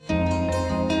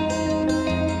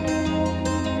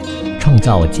创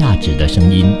造价值的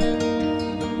声音。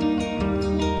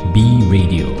B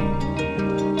Radio。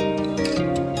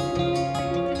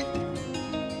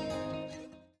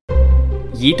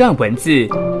一段文字，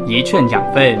一寸养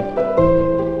分，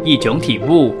一种体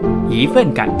悟，一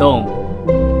份感动。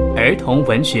儿童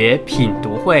文学品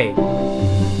读会。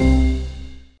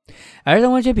儿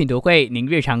童文学品读会，您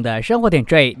日常的生活点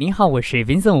缀。您好，我是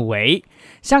Vincent 武维。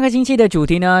上个星期的主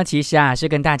题呢，其实是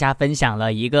跟大家分享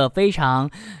了一个非常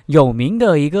有名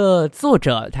的一个作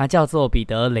者，他叫做彼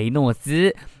得雷诺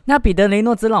兹。那彼得雷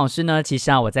诺兹老师呢，其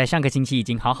实我在上个星期已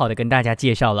经好好的跟大家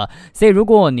介绍了，所以如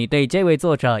果你对这位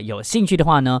作者有兴趣的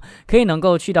话呢，可以能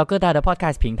够去到各大的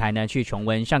podcast 平台呢，去重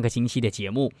温上个星期的节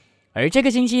目。而这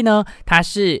个星期呢，它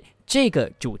是这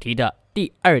个主题的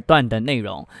第二段的内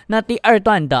容。那第二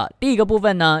段的第一个部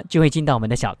分呢，就会进到我们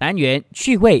的小单元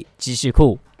趣味知识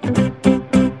库。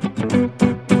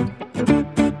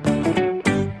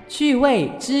趣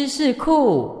味知识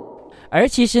库。而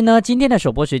其实呢，今天的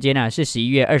首播时间是11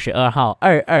月22号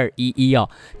2211哦。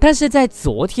但是在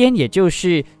昨天，也就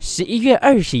是11月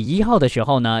21号的时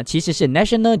候呢，其实是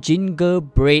National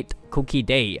Gingerbread Cookie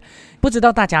Day。不知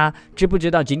道大家知不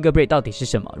知道 Gingerbread 到底是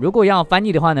什么？如果要翻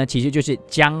译的话呢，其实就是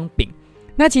姜饼。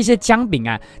那其实姜饼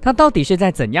它到底是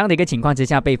在怎样的一个情况之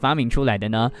下被发明出来的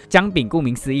呢？姜饼顾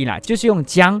名思义啦，就是用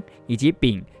姜以及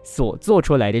饼所做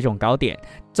出来的一种糕点。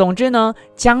总之呢，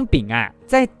姜饼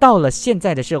在到了现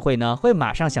在的社会呢，会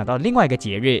马上想到另外一个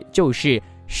节日，就是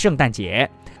圣诞节。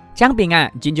姜饼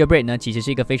Gingerbread 呢，其实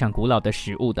是一个非常古老的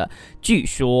食物的，据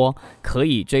说可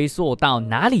以追溯到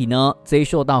哪里呢？追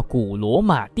溯到古罗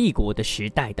马帝国的时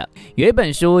代的。有一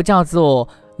本书叫做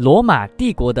罗马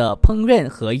帝国的烹饪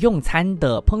和用餐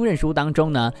的烹饪书当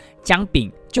中呢，姜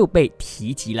饼就被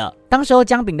提及了。当时候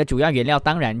姜饼的主要原料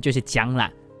当然就是姜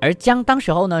啦，而姜当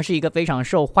时候呢是一个非常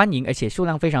受欢迎而且数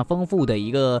量非常丰富的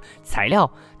一个材料。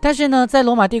但是呢，在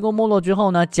罗马帝国没落之后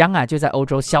呢，姜就在欧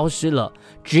洲消失了。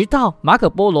直到马可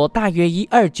波罗大约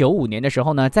1295年的时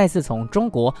候呢，再次从中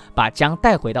国把姜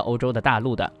带回到欧洲的大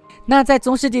陆的。那在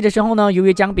中世纪的时候呢，由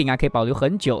于姜饼可以保留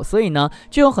很久，所以呢，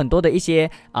就有很多的一些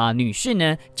女士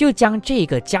呢，就将这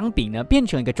个姜饼呢变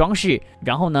成一个装饰，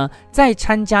然后呢，在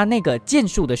参加那个剑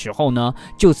术的时候呢，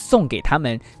就送给他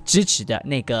们支持的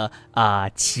那个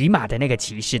骑马的那个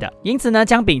骑士的。因此呢，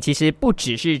姜饼其实不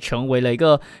只是成为了一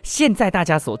个现在大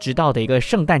家所知道的一个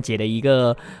圣诞节的一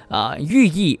个寓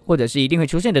意，或者是一定会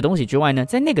出现的东西之外呢，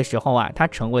在那个时候它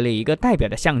成为了一个代表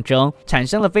的象征，产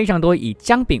生了非常多以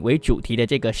姜饼为主题的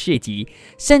这个市集，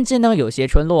甚至呢，有些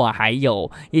村落还有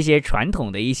一些传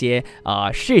统的一些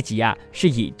市集是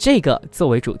以这个作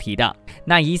为主题的。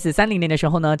那1430年的时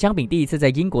候呢，姜饼第一次在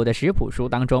英国的食谱书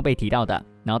当中被提到的。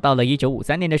然后到了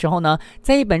1953年的时候呢，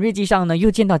在一本日记上呢，又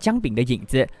见到姜饼的影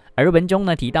子。而文中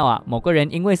呢提到某个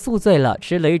人因为宿醉了，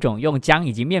吃了一种用姜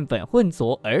以及面粉混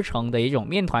浊而成的一种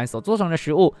面团所做成的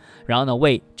食物，然后呢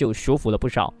胃就舒服了不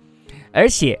少。而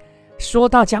且说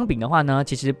到姜饼的话呢，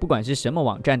其实不管是什么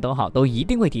网站都好，都一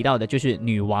定会提到的就是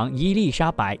女王伊丽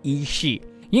莎白一世。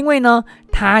因为呢，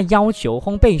他要求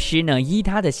烘焙师呢依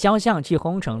他的肖像去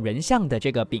烘成人像的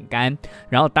这个饼干，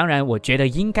然后当然我觉得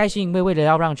应该是因为为了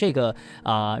要让这个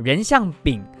人像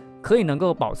饼可以能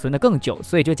够保存的更久，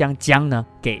所以就将姜呢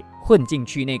给混进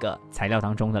去那个材料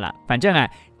当中的啦。反正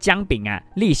姜饼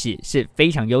历史是非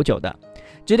常悠久的。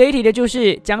值得一提的就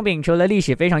是姜饼除了历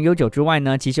史非常悠久之外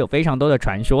呢，其实有非常多的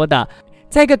传说的。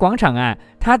在一个广场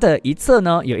它的一侧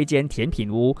呢有一间甜品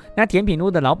屋，那甜品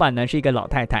屋的老板呢是一个老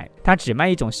太太，她只卖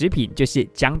一种食品，就是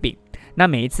姜饼。那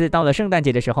每一次到了圣诞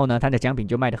节的时候呢，她的姜饼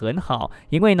就卖得很好，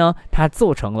因为呢她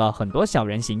做成了很多小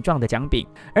人形状的姜饼，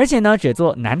而且呢只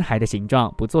做男孩的形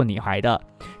状，不做女孩的。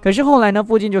可是后来呢，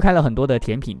附近就开了很多的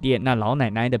甜品店，那老奶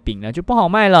奶的饼呢就不好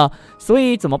卖了，所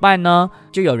以怎么办呢？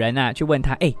就有人去问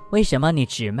她，为什么你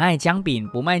只卖姜饼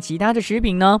不卖其他的食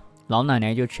品呢？老奶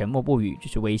奶就沉默不语，就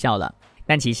是微笑了。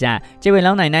但其实这位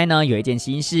老奶奶呢有一件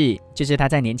心事，就是她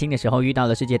在年轻的时候遇到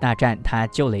了世界大战，她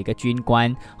救了一个军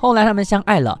官，后来他们相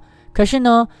爱了，可是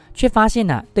呢却发现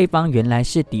对方原来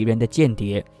是敌人的间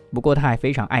谍。不过他还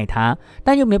非常爱他，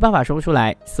但又没办法说出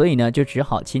来，所以呢就只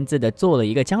好亲自的做了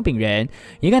一个姜饼人，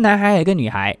一个男孩和一个女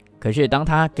孩。可是当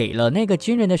他给了那个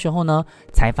军人的时候呢，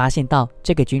才发现到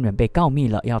这个军人被告密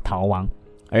了，要逃亡。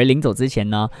而临走之前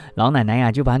呢，老奶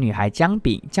奶就把女孩姜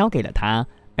饼交给了他，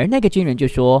而那个军人就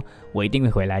说，我一定会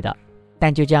回来的。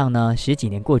但就这样呢，10几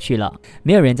年过去了，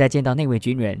没有人再见到那位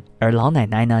军人，而老奶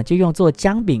奶呢就用做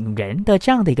姜饼人的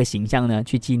这样的一个形象呢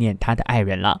去纪念她的爱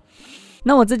人了。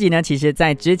那我自己呢，其实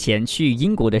在之前去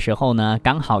英国的时候呢，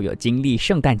刚好有经历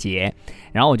圣诞节，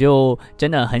然后我就真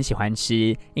的很喜欢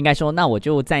吃，应该说那我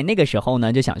就在那个时候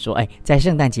呢就想说，在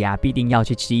圣诞节啊必定要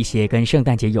去吃一些跟圣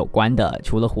诞节有关的，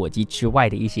除了火鸡之外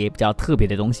的一些比较特别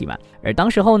的东西嘛。而当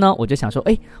时候呢我就想说，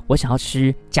我想要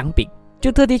吃姜饼，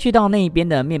就特地去到那一边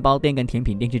的面包店跟甜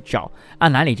品店去找啊，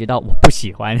哪里知道我不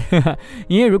喜欢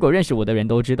因为如果认识我的人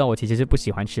都知道我其实是不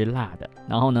喜欢吃辣的，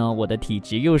然后呢我的体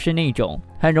质又是那种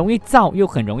很容易燥又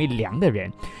很容易凉的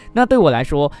人，那对我来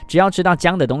说只要吃到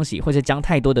姜的东西或是姜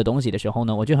太多的东西的时候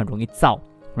呢，我就很容易燥，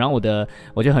然后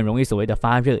我就很容易所谓的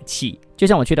发热气。就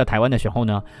像我去到台湾的时候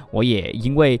呢，我也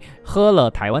因为喝了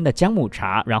台湾的姜母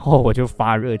茶，然后我就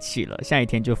发热气了，下一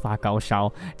天就发高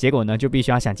烧，结果呢就必须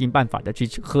要想尽办法的去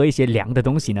喝一些凉的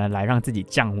东西呢，来让自己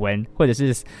降温，或者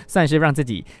是算是让自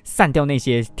己散掉那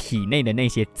些体内的那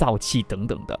些燥气等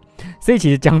等的。所以其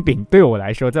实姜饼对我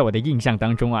来说，在我的印象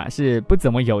当中啊，是不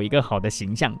怎么有一个好的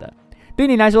形象的。对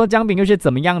你来说，姜饼又是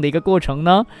怎么样的一个过程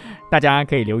呢？大家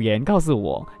可以留言告诉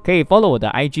我，可以 follow 我的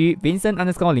IG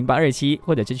Vincent_0827，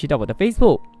 或者是去到我的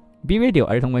Facebook B Radio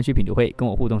儿童文学品读会跟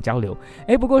我互动交流。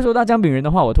不过说到姜饼人的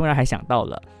话，我突然还想到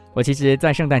了，我其实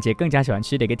在圣诞节更加喜欢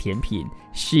吃的一个甜品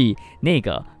是那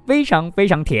个非常非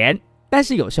常甜，但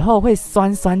是有时候会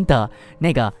酸酸的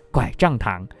那个拐杖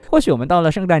糖。或许我们到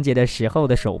了圣诞节的时候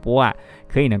的首播啊，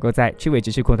可以能够在趣味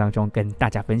知识库当中跟大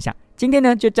家分享。今天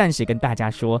呢，就暂时跟大家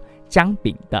说姜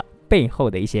饼的背后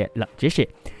的一些冷知识。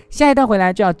下一段回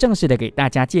来就要正式的给大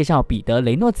家介绍彼得·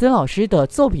雷诺兹老师的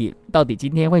作品，到底今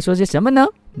天会说些什么呢？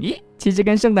其实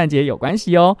跟圣诞节有关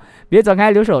系哦。别走开，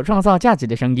留守创造价值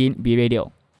的声音 B Radio，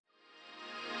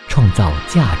 创造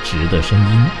价值的声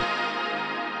音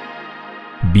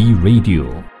B Radio。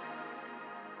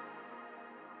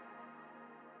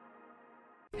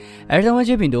儿童文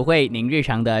学品读会，您日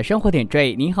常的生活点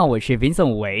缀。您好，我是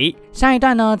Vincent 维。上一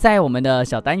段呢，在我们的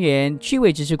小单元趣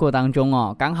味知识库当中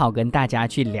哦，刚好跟大家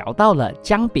去聊到了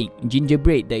姜饼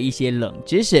Gingerbread 的一些冷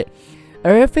知识。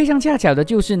而非常恰巧的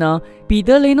就是呢，彼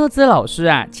得·雷诺兹老师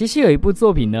啊，其实有一部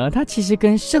作品呢，它其实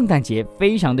跟圣诞节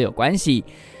非常的有关系。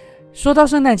说到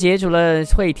圣诞节，除了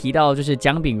会提到就是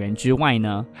姜饼人之外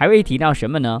呢，还会提到什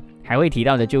么呢？还会提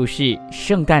到的就是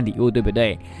圣诞礼物，对不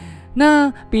对？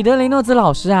那彼得·雷诺兹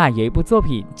老师啊，有一部作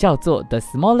品叫做《The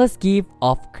Smallest Gift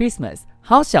of Christmas》，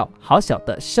好小好小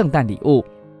的圣诞礼物。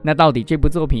那到底这部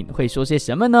作品会说些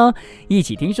什么呢？一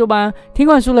起听说吧。听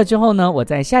完书了之后呢，我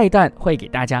在下一段会给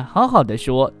大家好好的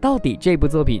说，到底这部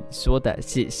作品说的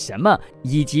是什么，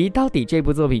以及到底这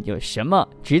部作品有什么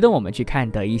值得我们去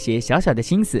看的一些小小的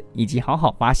心思，以及好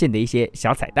好发现的一些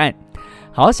小彩蛋。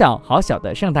好小好小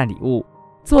的圣诞礼物，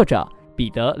作者彼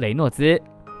得·雷诺兹，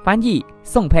翻译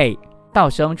宋佩，道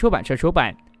生出版社出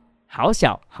版。好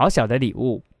小好小的礼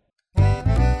物。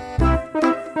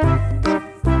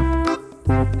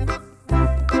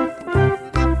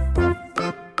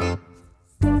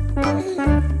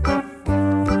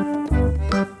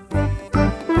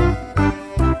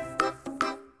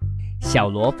小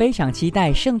罗非常期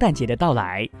待圣诞节的到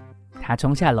来，他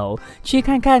冲下楼去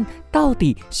看看到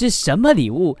底是什么礼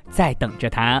物在等着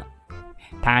他。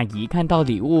他一看到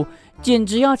礼物，简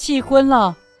直要气昏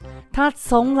了。他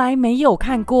从来没有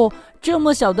看过这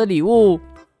么小的礼物，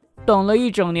等了一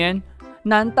整年，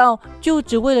难道就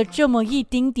只为了这么一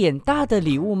丁点大的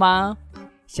礼物吗？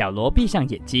小罗闭上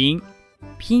眼睛，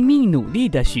拼命努力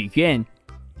地许愿，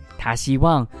他希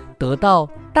望得到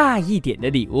大一点的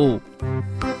礼物。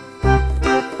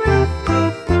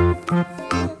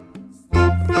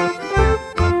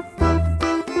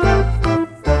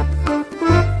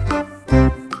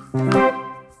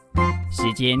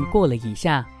时间过了一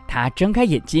下，他睁开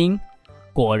眼睛，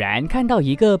果然看到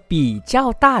一个比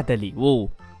较大的礼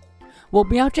物。我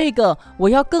不要这个，我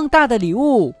要更大的礼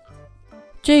物。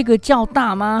这个较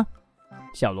大吗？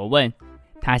小罗问。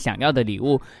他想要的礼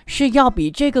物是要比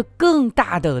这个更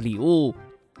大的礼物。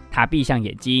他闭上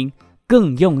眼睛，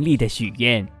更用力的许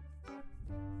愿。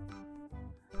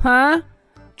啊，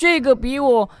这个比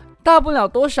我大不了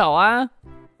多少啊？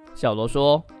小罗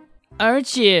说。而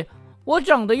且我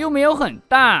长得又没有很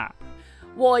大，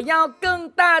我要更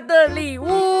大的礼物。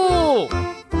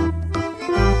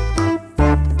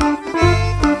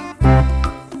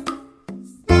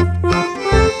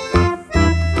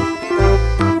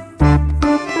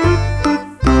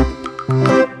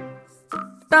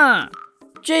大，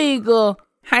这个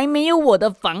还没有我的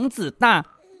房子大。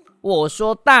我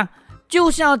说大，就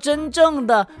是要真正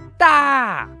的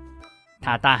大。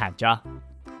他大喊着。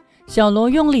小罗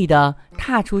用力地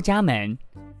踏出家门，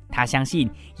他相信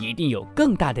一定有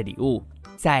更大的礼物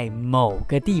在某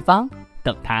个地方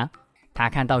等他。他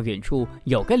看到远处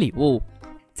有个礼物，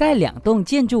在2栋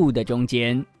建筑物的中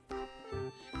间。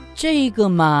这个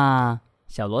嘛，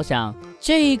小罗想，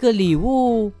这个礼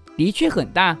物的确很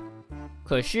大，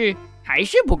可是还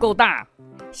是不够大。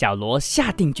小罗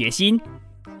下定决心，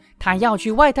他要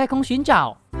去外太空寻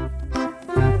找。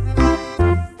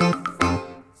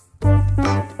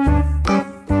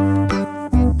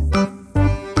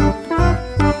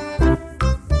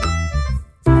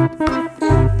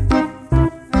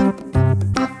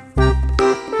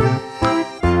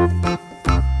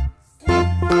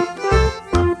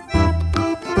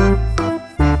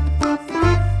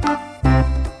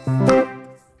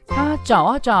找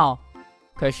啊找，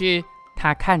可是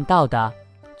他看到的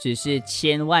只是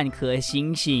千万颗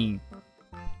星星。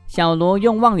小罗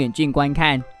用望远镜观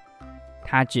看，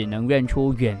他只能认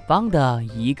出远方的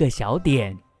一个小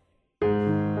点。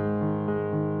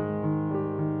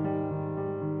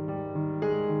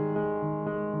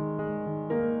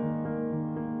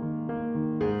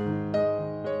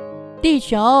地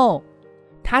球，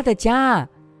他的家，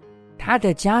他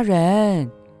的家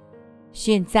人，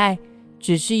现在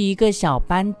只是一个小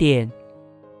斑点，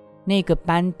那个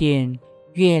斑点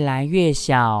越来越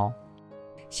小。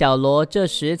小罗这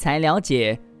时才了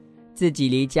解，自己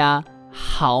离家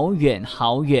好远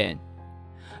好远。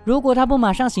如果他不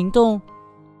马上行动，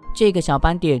这个小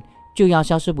斑点就要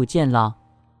消失不见了。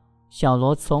小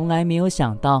罗从来没有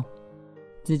想到，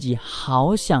自己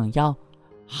好想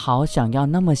要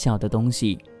那么小的东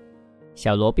西。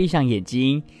小罗闭上眼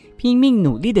睛，拼命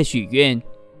努力的许愿。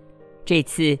这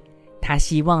次他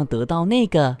希望得到那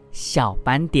个小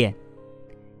斑点，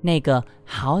那个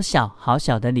好小好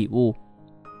小的礼物。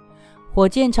火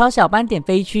箭朝小斑点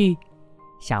飞去，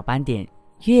小斑点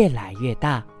越来越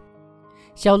大。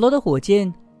小罗的火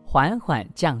箭缓缓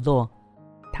降落，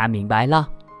他明白了，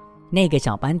那个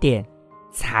小斑点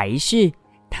才是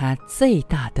他最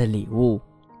大的礼物。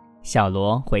小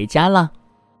罗回家了。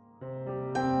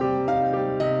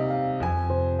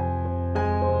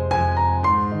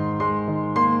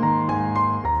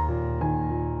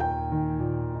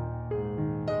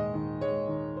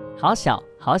好小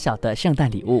好小的圣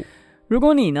诞礼物。如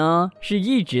果你呢是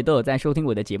一直都有在收听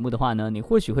我的节目的话呢，你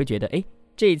或许会觉得，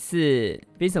这次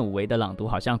Vincent 武维的朗读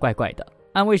好像怪怪的，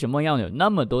为什么要有那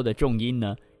么多的重音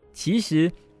呢？其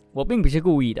实我并不是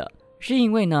故意的，是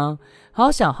因为呢，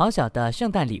好小好小的圣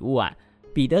诞礼物啊，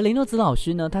彼得雷诺兹老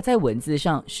师呢，他在文字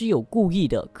上是有故意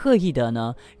的、刻意的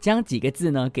呢，将几个字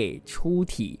呢给出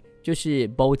体，就是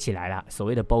包起来啦，所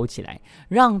谓的包起来，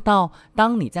让到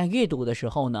当你在阅读的时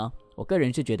候呢，我个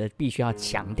人是觉得必须要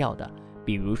强调的。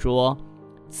比如说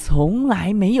从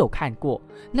来没有看过，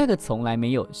那个从来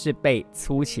没有是被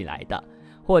粗起来的，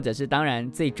或者是当然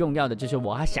最重要的就是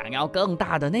我想要更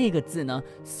大的那个字呢，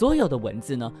所有的文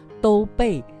字呢都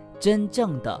被真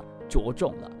正的着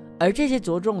重了。而这些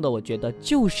着重的，我觉得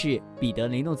就是彼得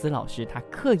雷诺兹老师他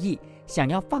刻意想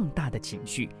要放大的情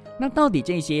绪。那到底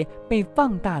这些被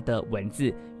放大的文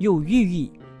字又寓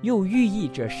意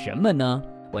着什么呢？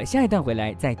我下一段回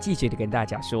来再继续的跟大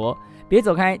家说。别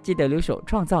走开，记得留守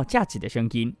创造价值的声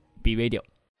音 B Radio，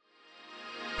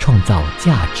 创造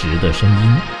价值的声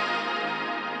音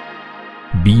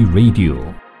B Radio。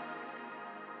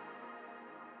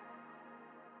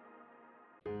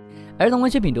 儿童文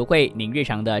学品读会，您日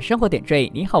常的生活点缀。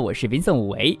你好，我是 Vincent 武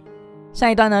维。上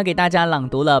一段呢，给大家朗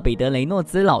读了彼得雷诺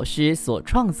兹老师所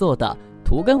创作的，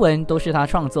图跟文都是他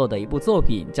创作的一部作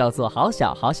品，叫做《好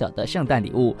小好小的圣诞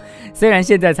礼物》。虽然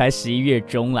现在才11月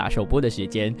中啦，首播的时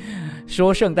间，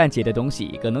说圣诞节的东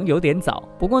西可能有点早。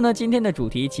不过呢，今天的主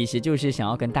题其实就是想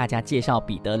要跟大家介绍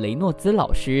彼得雷诺兹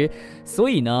老师，所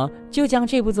以呢，就将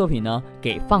这部作品呢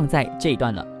给放在这一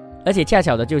段了。而且恰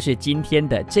巧的就是今天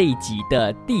的这一集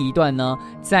的第一段呢，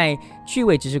在趣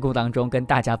味知识库当中跟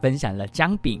大家分享了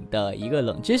姜饼的一个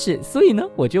冷知识，所以呢，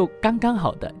我就刚刚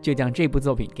好的就将这部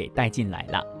作品给带进来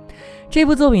了。这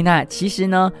部作品呢，其实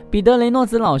呢，彼得雷诺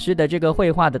兹老师的这个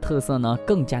绘画的特色呢，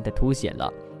更加的凸显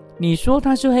了。你说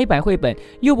它是黑白绘本，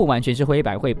又不完全是黑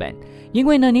白绘本，因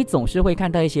为呢，你总是会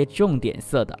看到一些重点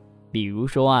色的。比如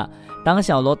说啊，当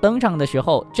小罗登场的时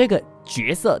候，这个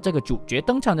角色，这个主角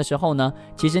登场的时候呢，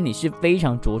其实你是非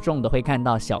常着重的会看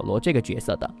到小罗这个角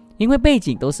色的，因为背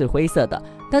景都是灰色的，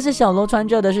但是小罗穿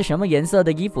着的是什么颜色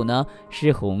的衣服呢？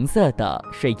是红色的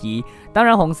睡衣。当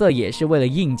然红色也是为了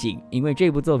应景，因为这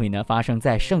部作品呢发生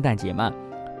在圣诞节嘛。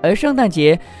而圣诞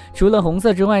节除了红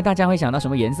色之外，大家会想到什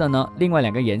么颜色呢？另外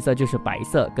2个颜色就是白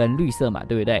色跟绿色嘛，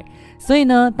对不对？所以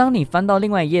呢，当你翻到另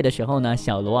外一页的时候呢，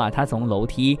小罗啊，他从楼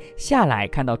梯下来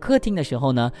看到客厅的时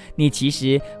候呢，你其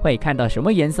实会看到什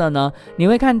么颜色呢？你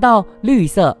会看到绿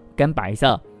色跟白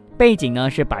色。背景呢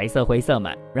是白色灰色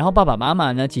嘛，然后爸爸妈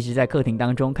妈呢其实在客厅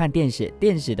当中看电视，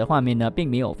电视的画面呢并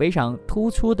没有非常突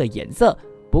出的颜色，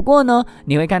不过呢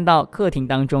你会看到客厅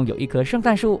当中有一棵圣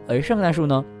诞树，而圣诞树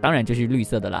呢当然就是绿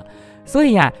色的啦。所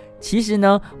以其实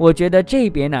呢我觉得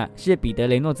这边是彼得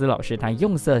雷诺兹老师他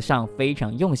用色上非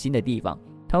常用心的地方，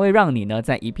它会让你呢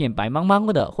在一片白茫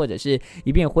茫的或者是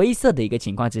一片灰色的一个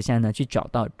情况之下呢去找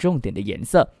到重点的颜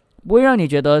色，不会让你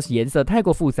觉得颜色太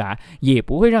过复杂，也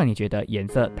不会让你觉得颜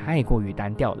色太过于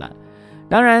单调了。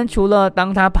当然除了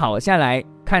当他跑下来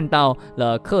看到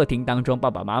了客厅当中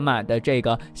爸爸妈妈的这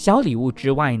个小礼物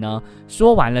之外呢，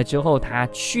说完了之后他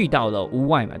去到了屋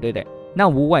外嘛，对不对？那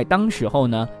屋外当时候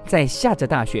呢在下着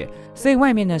大雪，所以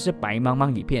外面呢是白茫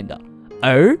茫一片的，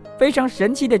而非常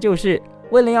神奇的就是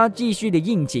为了要继续的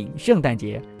应景圣诞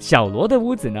节，小罗的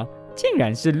屋子呢竟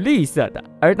然是绿色的，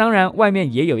而当然外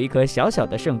面也有一棵小小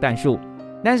的圣诞树，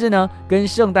但是呢跟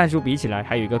圣诞树比起来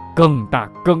还有一个更大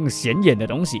更显眼的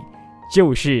东西，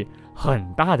就是很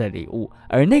大的礼物，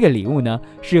而那个礼物呢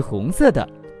是红色的，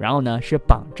然后呢是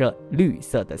绑着绿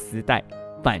色的丝带。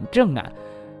反正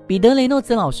彼得雷诺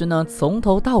兹老师呢从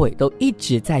头到尾都一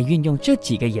直在运用这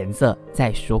几个颜色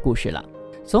在说故事了。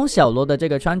从小罗的这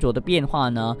个穿着的变化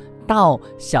呢，到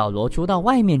小罗出到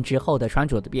外面之后的穿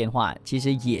着的变化，其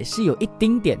实也是有一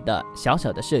丁点的小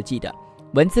小的设计的，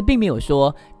文字并没有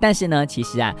说，但是呢其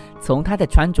实从他的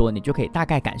穿着你就可以大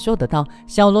概感受得到，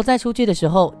小罗在出去的时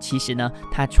候其实呢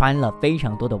他穿了非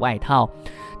常多的外套。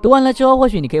读完了之后或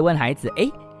许你可以问孩子，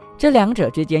这两者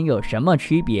之间有什么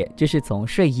区别？就是从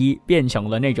睡衣变成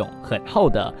了那种很厚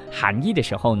的寒衣的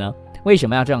时候呢，为什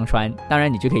么要这样穿？当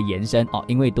然你就可以延伸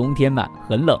因为冬天嘛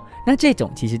很冷，那这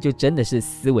种其实就真的是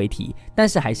思维题。但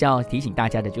是还是要提醒大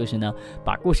家的就是呢，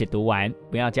把故事读完，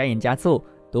不要加盐加醋，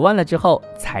读完了之后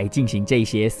才进行这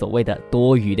些所谓的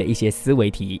多余的一些思维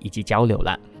题以及交流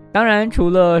啦。当然除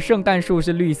了圣诞树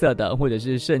是绿色的，或者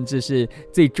是甚至是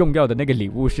最重要的那个礼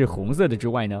物是红色的之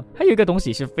外呢，还有一个东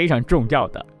西是非常重要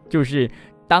的，就是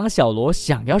当小罗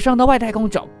想要上到外太空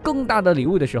找更大的礼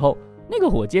物的时候，那个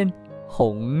火箭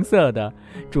红色的，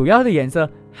主要的颜色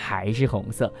还是红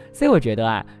色。所以我觉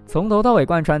得从头到尾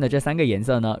贯穿的这三个颜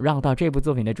色呢，让到这部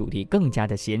作品的主题更加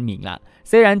的鲜明了。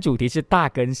虽然主题是大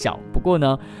跟小，不过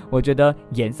呢我觉得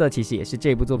颜色其实也是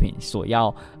这部作品所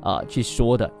要去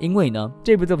说的，因为呢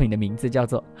这部作品的名字叫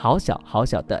做好小好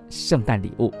小的圣诞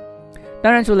礼物。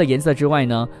当然除了颜色之外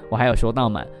呢，我还有说到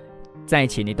嘛，在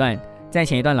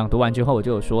前一段朗读完之后我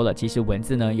就有说了，其实文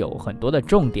字呢有很多的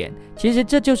重点，其实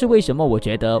这就是为什么我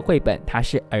觉得绘本它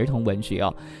是儿童文学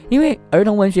因为儿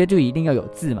童文学就一定要有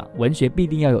字嘛，文学必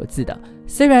定要有字的，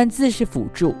虽然字是辅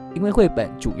助，因为绘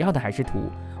本主要的还是图，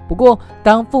不过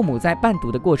当父母在伴读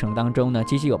的过程当中呢，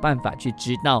其实有办法去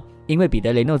知道，因为彼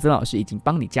得雷诺兹老师已经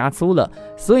帮你加粗了，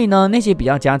所以呢那些比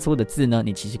较加粗的字呢，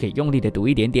你其实可以用力的读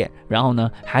一点点，然后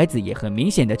呢孩子也很明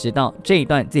显的知道这一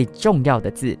段最重要的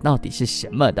字到底是什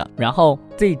么的。然后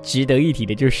最值得一提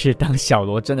的就是当小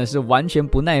罗真的是完全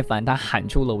不耐烦，他喊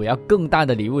出了我要更大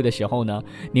的礼物的时候呢，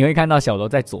你会看到小罗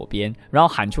在左边，然后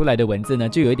喊出来的文字呢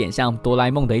就有一点像哆啦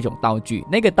A 梦的一种道具，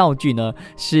那个道具呢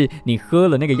是你喝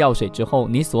了那个药水之后，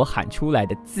你所喊出来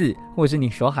的字或是你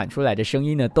所喊出来的声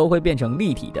音呢都会变成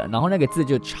立体的，然后那个字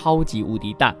就超级无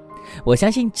敌大。我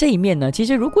相信这一面呢，其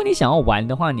实如果你想要玩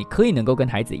的话，你可以能够跟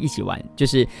孩子一起玩，就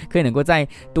是可以能够在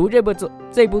读这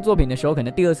部作品的时候，可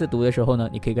能第二次读的时候呢，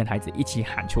你可以跟孩子一起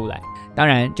喊出来。当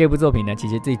然这部作品呢，其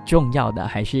实最重要的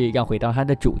还是要回到它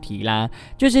的主题啦，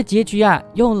就是结局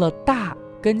用了大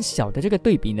跟小的这个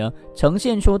对比呢，呈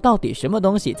现出到底什么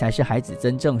东西才是孩子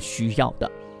真正需要的。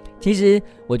其实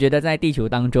我觉得在地球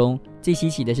当中最稀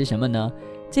奇的是什么呢？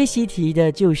最稀奇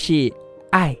的就是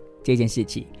爱这件事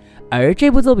情。而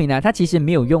这部作品呢，它其实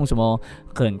没有用什么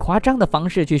很夸张的方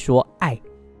式去说爱，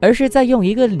而是在用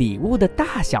一个礼物的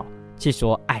大小去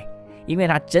说爱，因为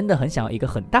他真的很想要一个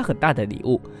很大很大的礼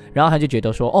物，然后他就觉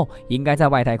得说应该在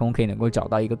外太空可以能够找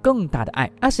到一个更大的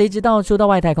爱谁知道出到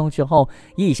外太空之后，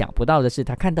意想不到的是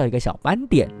他看到一个小斑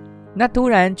点，那突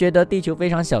然觉得地球非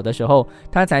常小的时候，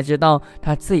他才知道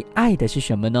他最爱的是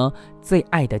什么呢？最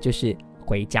爱的就是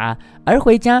回家，而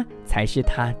回家才是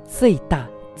他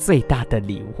最大的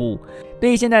礼物。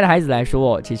对于现在的孩子来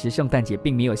说，其实圣诞节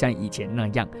并没有像以前那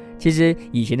样，其实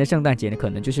以前的圣诞节呢，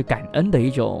可能就是感恩的一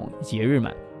种节日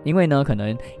嘛，因为呢可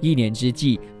能一年之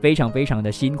计非常非常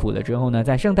的辛苦了之后呢，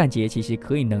在圣诞节其实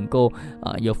可以能够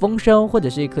有丰收，或者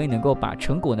是可以能够把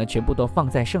成果呢全部都放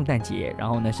在圣诞节，然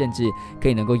后呢甚至可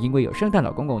以能够因为有圣诞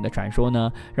老公公的传说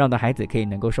呢，让到孩子可以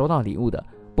能够收到礼物的。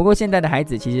不过现在的孩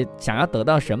子其实想要得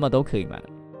到什么都可以嘛，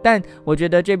但我觉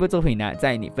得这部作品呢，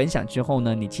在你分享之后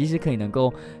呢，你其实可以能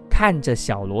够看着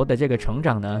小罗的这个成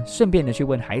长呢，顺便的去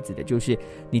问孩子的就是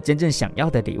你真正想要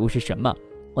的礼物是什么。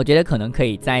我觉得可能可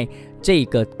以在这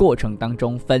个过程当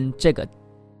中分这个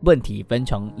问题分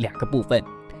成2个部分，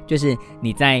就是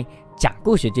你在讲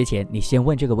故事之前，你先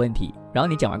问这个问题，然后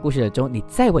你讲完故事了之后，你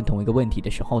再问同一个问题的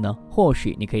时候呢，或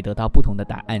许你可以得到不同的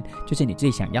答案，就是你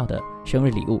最想要的生日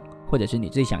礼物，或者是你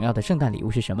最想要的圣诞礼物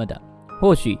是什么的。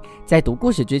或许在读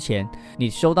故事之前，你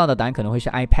收到的答案可能会是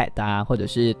iPad 啊，或者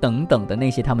是等等的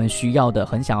那些他们需要的、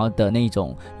很想要的那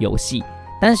种游戏。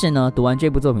但是呢，读完这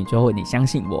部作品之后，你相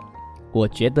信我，我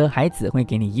觉得孩子会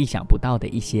给你意想不到的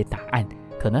一些答案。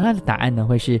可能他的答案呢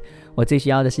会是，我最需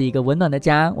要的是一个温暖的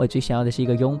家，我最需要的是一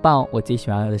个拥抱，我最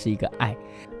需要的是一个爱。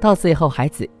到最后孩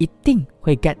子一定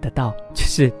会 get 得到，就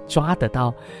是抓得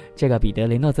到这个彼得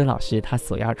雷诺兹老师他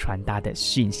所要传达的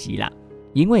讯息啦。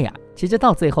因为啊，其实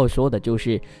到最后说的就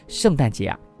是圣诞节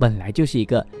啊，本来就是一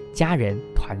个家人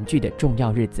团聚的重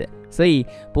要日子，所以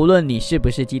不论你是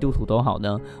不是基督徒都好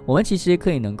呢，我们其实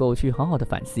可以能够去好好的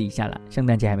反思一下啦。圣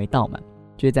诞节还没到嘛，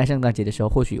就是在圣诞节的时候，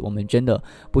或许我们真的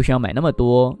不需要买那么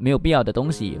多没有必要的东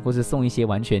西，或是送一些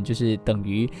完全就是等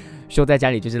于收在家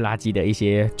里就是垃圾的一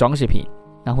些装饰品。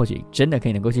那或许真的可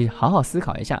以能够去好好思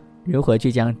考一下，如何去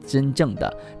将真正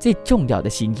的最重要的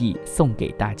心意送给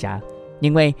大家。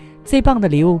因为最棒的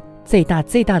礼物，最大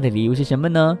的礼物是什么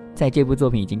呢？在这部作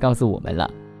品已经告诉我们了，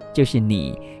就是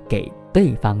你给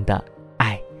对方的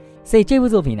爱。所以这部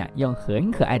作品呢，用很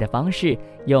可爱的方式，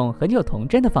用很有童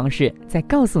真的方式，在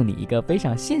告诉你一个非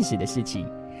常现实的事情。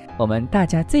我们大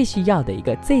家最需要的一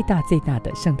个最大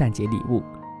的圣诞节礼物，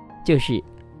就是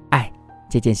爱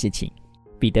这件事情。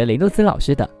彼得雷诺兹老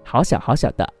师的好小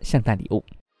的圣诞礼物，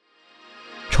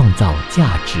创造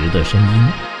价值的声音。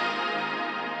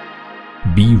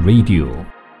B Radio。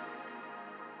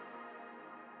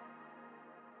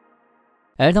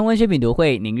 儿童文学品读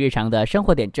会，您日常的生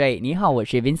活点缀。你好，我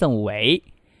是 Vincent 武维。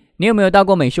你有没有到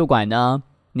过美术馆呢？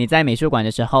你在美术馆的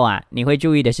时候啊，你会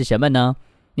注意的是什么呢？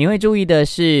你会注意的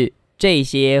是这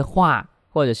些画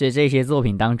或者是这些作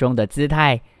品当中的姿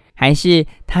态，还是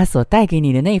它所带给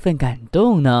你的那份感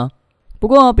动呢？不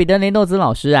过彼得雷诺兹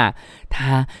老师啊，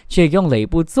他却用了一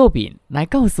部作品来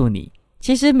告诉你，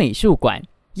其实美术馆、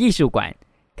艺术馆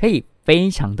可以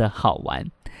非常的好玩。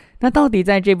那到底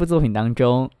在这部作品当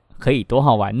中可以多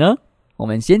好玩呢？我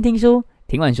们先听书，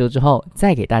听完书之后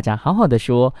再给大家好好的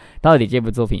说，到底这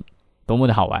部作品多么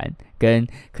的好玩，跟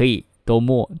可以多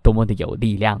么的有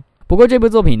力量。不过这部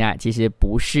作品呢，其实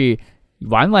不是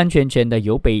完完全全的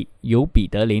由彼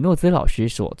得雷诺兹老师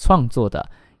所创作的，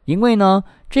因为呢，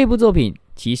这部作品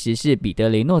其实是彼得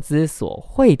雷诺兹所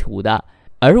绘图的，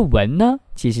而文呢，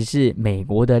其实是美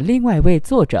国的另外一位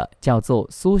作者叫做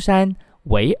苏珊·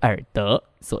维尔德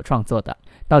所创作的。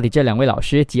到底这2位老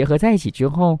师结合在一起之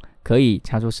后，可以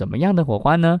擦出什么样的火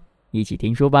花呢？一起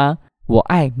听书吧。我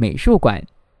爱美术馆，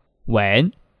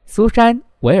文苏珊·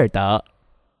维尔德，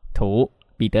图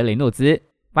彼得雷诺兹，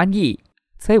翻译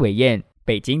崔伟燕，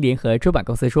北京联合出版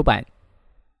公司出版。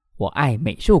我爱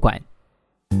美术馆。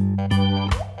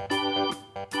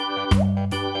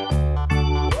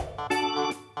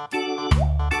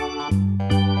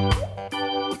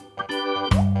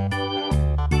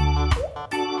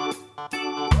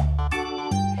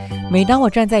每当我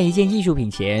站在一件艺术品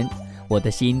前，我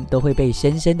的心都会被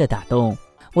深深的打动，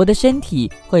我的身体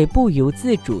会不由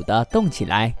自主地动起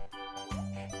来。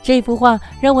这幅画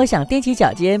让我想踮起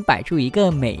脚尖摆出一个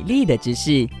美丽的姿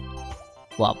势，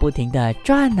我不停地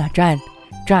转啊转，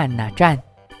转啊转，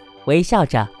微笑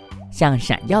着，像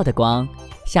闪耀的光，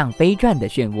像飞转的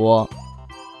漩涡。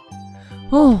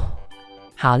哦，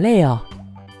好累哦！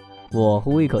我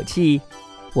呼一口气，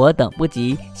我等不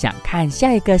及想看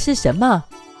下一个是什么。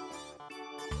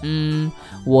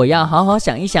我要好好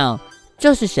想一想，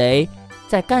这是谁？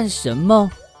在干什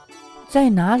么？在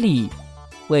哪里？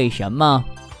为什么？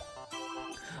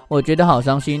我觉得好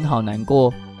伤心，好难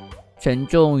过，沉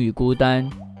重与孤单，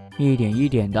一点一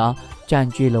点的占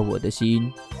据了我的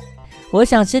心。我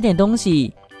想吃点东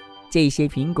西，这些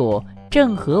苹果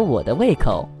正合我的胃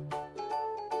口。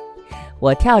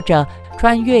我跳着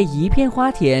穿越一片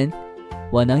花田，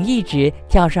我能一直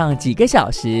跳上几个小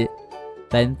时，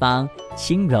芬芳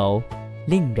轻柔，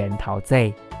令人陶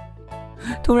醉。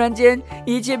突然间，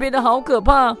一切变得好可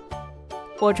怕。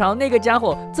我朝那个家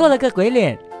伙做了个鬼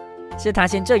脸，是他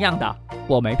先这样的，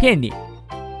我没骗你。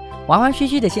弯弯曲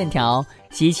曲的线条，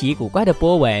稀奇古怪的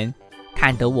波纹，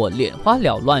看得我眼花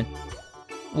缭乱，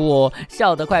我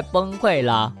笑得快崩溃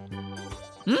了。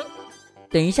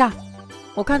等一下，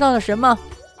我看到了什么？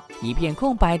一片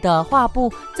空白的画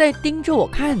布在盯着我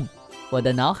看，我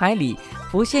的脑海里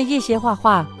浮现一些画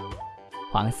画，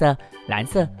黄色、蓝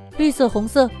色、绿色、红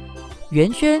色，圆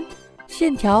圈、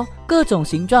线条，各种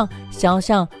形状，肖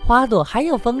像、花朵还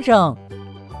有风筝。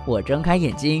我睁开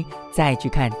眼睛，再去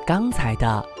看刚才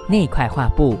的那块画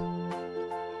布，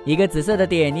一个紫色的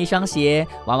点，一双鞋，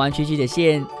弯弯曲曲的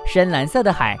线，深蓝色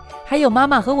的海，还有妈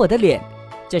妈和我的脸。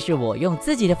这是我用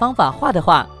自己的方法画的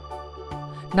画，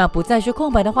那不再是空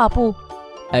白的画布，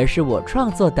而是我创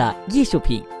作的艺术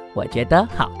品。我觉得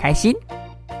好开心，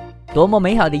多么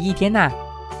美好的一天啊！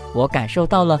我感受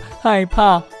到了害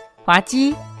怕、滑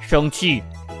稽、生气、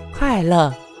快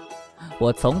乐，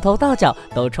我从头到脚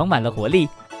都充满了活力。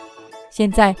现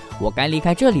在我该离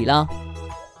开这里了，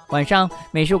晚上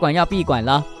美术馆要闭馆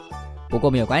了，不过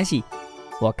没有关系，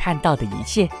我看到的一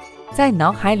切在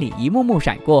脑海里一幕幕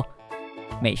闪过，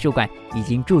美术馆已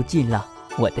经住进了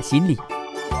我的心里。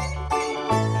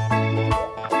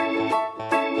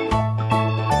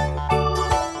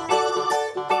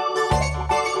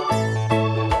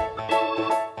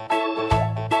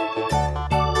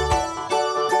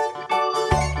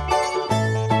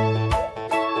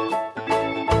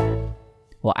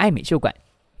我爱美术馆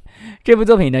这部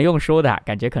作品呢，用说的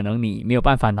感觉可能你没有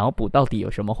办法脑补到底有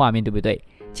什么画面，对不对？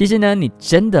其实呢，你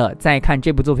真的在看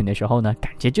这部作品的时候呢，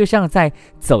感觉就像在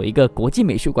走一个国际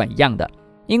美术馆一样的。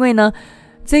因为呢，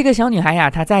这个小女孩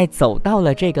她在走到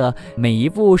了这个每一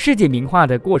幅世界名画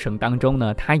的过程当中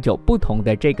呢，她有不同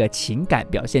的这个情感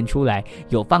表现出来，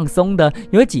有放松的，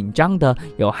有紧张的，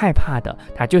有害怕的。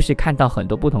她就是看到很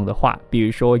多不同的画，比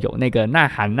如说有那个呐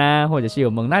喊啊，或者是有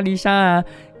蒙娜丽莎啊，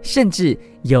甚至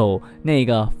有那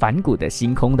个梵谷的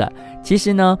星空的。其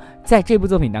实呢，在这部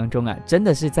作品当中啊，真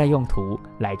的是在用图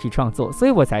来去创作，所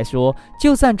以我才说，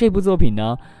就算这部作品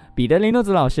呢，彼得·雷诺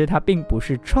兹老师他并不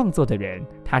是创作的人，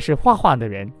他是画画的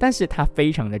人，但是他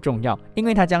非常的重要，因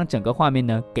为他将整个画面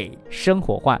呢给生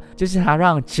活化，就是他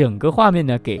让整个画面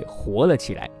呢给活了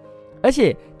起来。而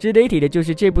且值得一提的就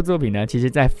是这部作品呢，其实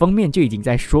在封面就已经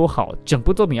在说好整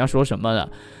部作品要说什么了。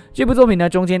这部作品呢，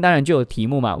中间当然就有题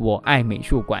目嘛，我爱美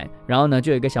术馆，然后呢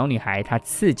就有一个小女孩，她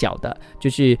赤脚的，就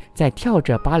是在跳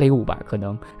着芭蕾舞吧可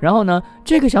能，然后呢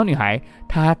这个小女孩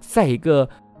她在一个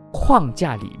框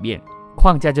架里面，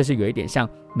框架就是有一点像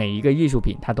每一个艺术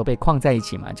品它都被框在一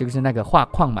起嘛，就是那个画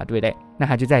框嘛，对不对？那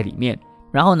它就在里面，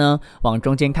然后呢往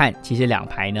中间看，其实两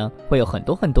排呢会有很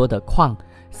多很多的框，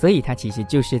所以它其实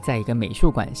就是在一个美术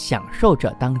馆享受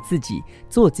着当自己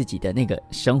做自己的那个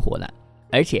生活了。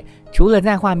而且除了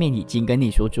在画面已经跟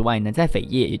你说之外呢，在扉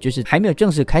页也就是还没有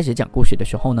正式开始讲故事的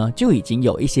时候呢，就已经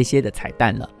有一些的彩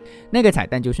蛋了。那个彩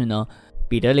蛋就是呢，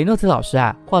彼得·雷诺兹老师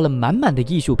啊画了满满的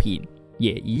艺术品，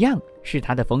也一样是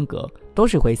他的风格，都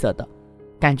是灰色的，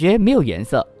感觉没有颜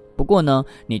色，不过呢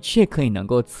你却可以能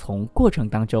够从过程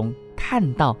当中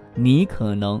看到你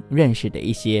可能认识的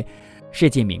一些世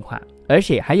界名画。而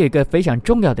且还有一个非常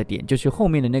重要的点，就是后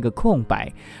面的那个空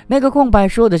白。那个空白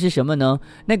说的是什么呢？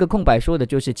那个空白说的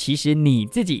就是其实你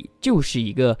自己就是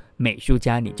一个美术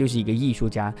家，你就是一个艺术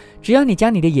家，只要你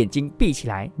将你的眼睛闭起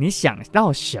来，你想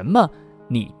到什么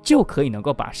你就可以能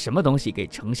够把什么东西给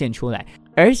呈现出来。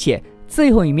而且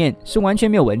最后一面是完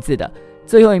全没有文字的，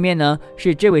最后一面呢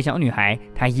是这位小女孩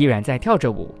她依然在跳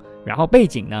着舞，然后背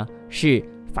景呢是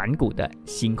梵谷的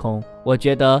星空。我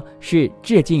觉得是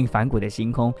致敬梵谷的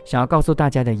星空，想要告诉大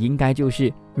家的应该就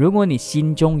是，如果你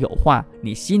心中有画，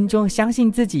你心中相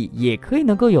信自己也可以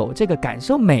能够有这个感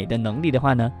受美的能力的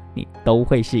话呢，你都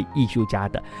会是艺术家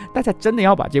的。大家真的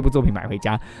要把这部作品买回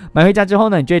家，买回家之后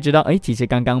呢，你就会知道，其实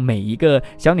刚刚每一个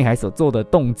小女孩所做的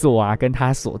动作啊，跟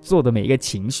她所做的每一个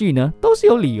情绪呢，都是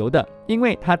有理由的，因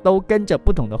为她都跟着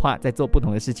不同的画在做不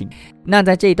同的事情。那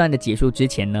在这一段的结束之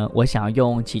前呢，我想要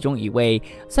用其中一位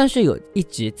算是有一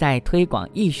直在推广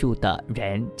艺术的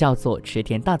人，叫做池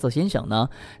田大作先生呢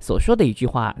所说的一句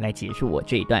话来结束我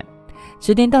这一段。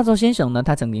池田大作先生呢，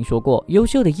他曾经说过，优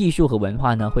秀的艺术和文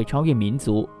化呢会超越民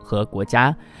族和国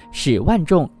家，使万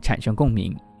众产生共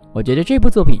鸣。我觉得这部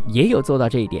作品也有做到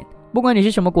这一点，不管你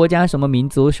是什么国家、什么民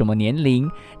族、什么年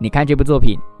龄，你看这部作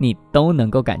品你都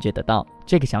能够感觉得到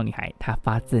这个小女孩她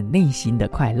发自内心的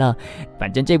快乐。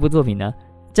反正这部作品呢，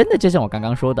真的就像我刚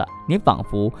刚说的，你仿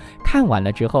佛看完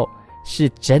了之后是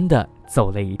真的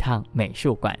走了一趟美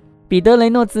术馆。彼得·雷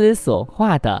诺兹所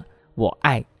画的我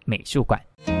爱美术馆，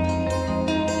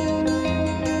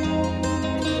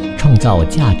创造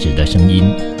价值的声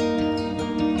音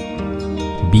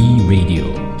B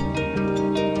Radio。